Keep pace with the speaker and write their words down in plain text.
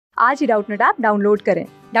आज ही Doubtnut app download करें।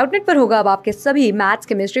 डाउटनट पर होगा अब आपके सभी मैथ्स,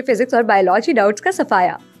 केमिस्ट्री, फिजिक्स और बायोलॉजी डाउट्स का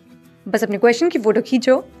सफाया। बस अपने क्वेश्चन की फोटो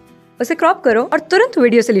खींचो, उसे क्रॉप करो और तुरंत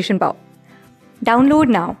वीडियो सॉल्यूशन पाओ। Download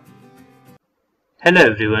now. Hello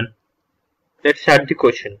everyone. Let's start the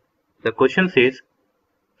question. The question says,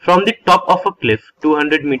 from the top of a cliff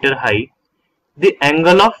 200 meter high, the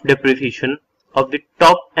angle of depreciation of the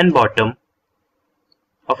top and bottom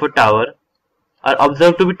of a tower are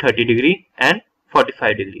observed to be 30 degree and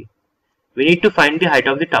 45 degree. We need to find the height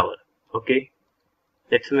of the tower. Okay,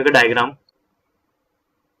 let's make a diagram.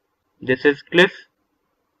 This is cliff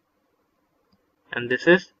and this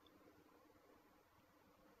is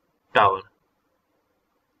tower.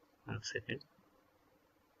 1 second.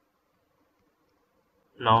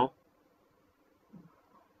 Now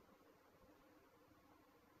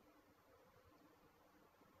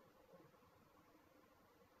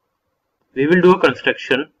we will do a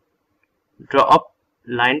construction. Draw a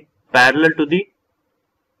line parallel to the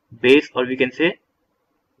base, or we can say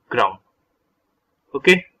ground.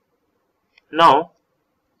 Okay, now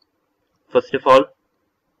first of all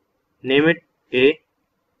name it A,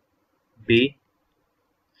 B,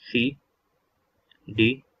 C,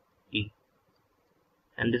 D, E,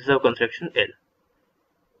 and this is our construction L.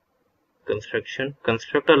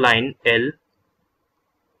 Construct a line L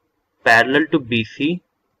parallel to BC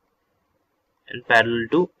and parallel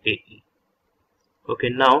to AE. Okay,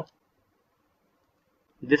 now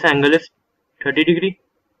this angle is 30 degree,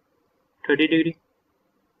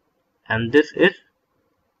 and this is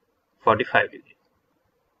 45 degree.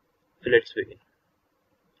 So let's begin.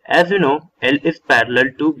 As we know, L is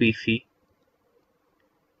parallel to BC,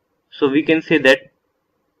 so we can say that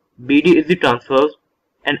BD is the transverse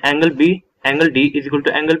and angle D is equal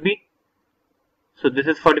to angle B. So this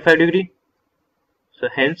is 45 degree. So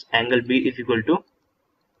hence angle B is equal to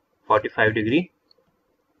 45 degree.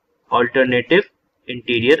 Alternative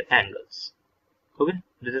interior angles. Okay,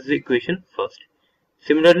 this is the equation first.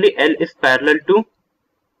 Similarly, L is parallel to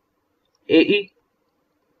AE.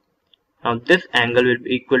 Now this angle will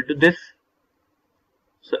be equal to this.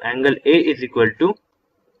 So angle A is equal to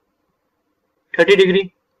 30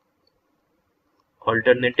 degree.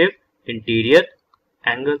 Alternative interior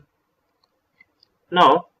angle.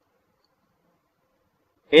 Now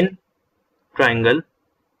in triangle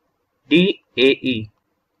DAE,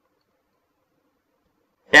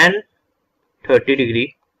 tan 30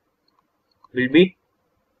 degree will be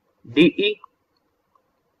DE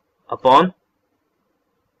upon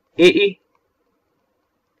AE.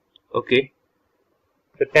 Okay,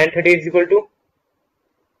 so tan 30 is equal to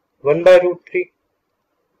 1 by root 3,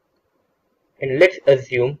 and let's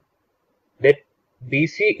assume that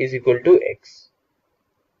BC is equal to x.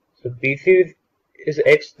 So BC is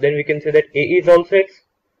x, then we can say that AE is also x.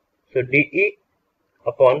 So DE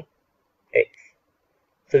upon x.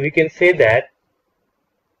 So we can say that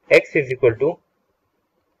x is equal to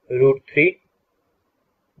root 3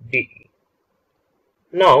 DE.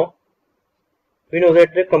 Now we know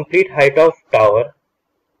that the complete height of tower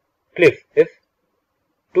cliff is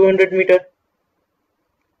 200 meter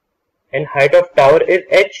and height of tower is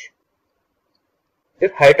h.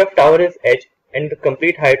 If height of tower is h and the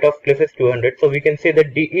complete height of cliff is 200, so we can say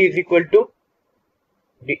that DE is equal to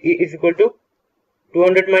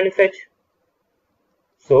 200 minus h.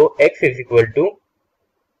 So x is equal to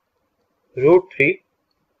root 3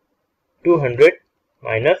 200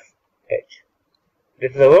 minus h.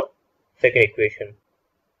 This is our second equation.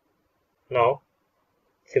 Now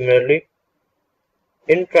similarly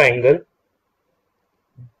in triangle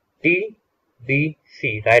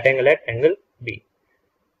DBC, right angle at angle B,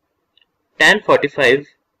 tan 45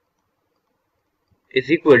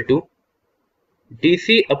 is equal to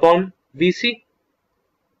DC upon BC.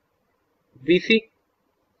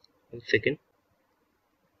 One second.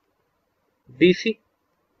 BC,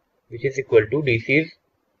 which is equal to DC is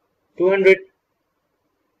 200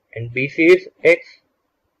 and BC is x.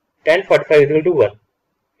 Tan 45 is equal to 1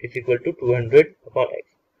 is equal to 200 upon x.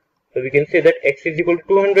 So we can say that x is equal to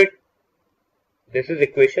 200. This is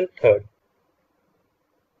equation third.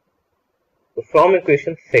 So from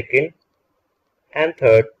equation second and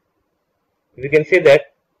third, we can say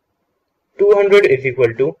that 200 is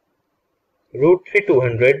equal to root 3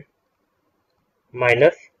 200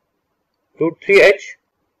 minus root 3h.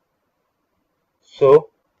 So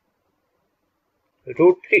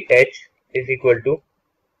root 3h is equal to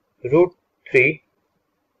root 3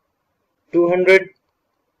 200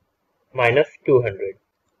 minus 200.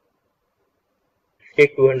 Let's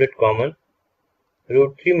take 200 common.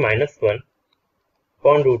 Root 3 minus 1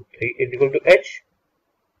 upon root 3 is equal to h.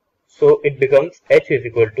 So it becomes h is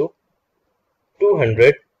equal to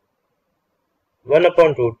 200 1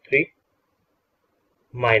 upon root 3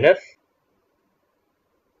 minus,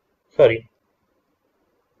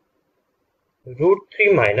 root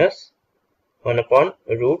 3 minus 1 upon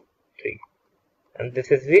root 3, and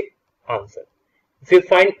this is the answer. If you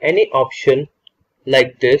find any option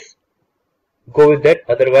like this, go with that,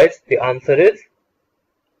 otherwise the answer is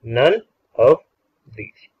none of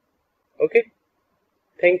these. Okay,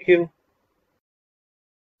 thank you.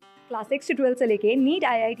 Class 6 से 12 से लेके NEET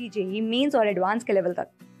IIT JEE mains और advance के level तक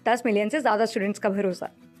 10 million से ज़्यादा students का भरोसा।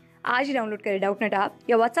 आज ही डाउनलोड करें डाउटनेट ऐप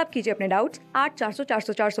या व्हाट्सएप कीजिए अपने डाउट्स 8400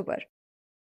 400 400 पर।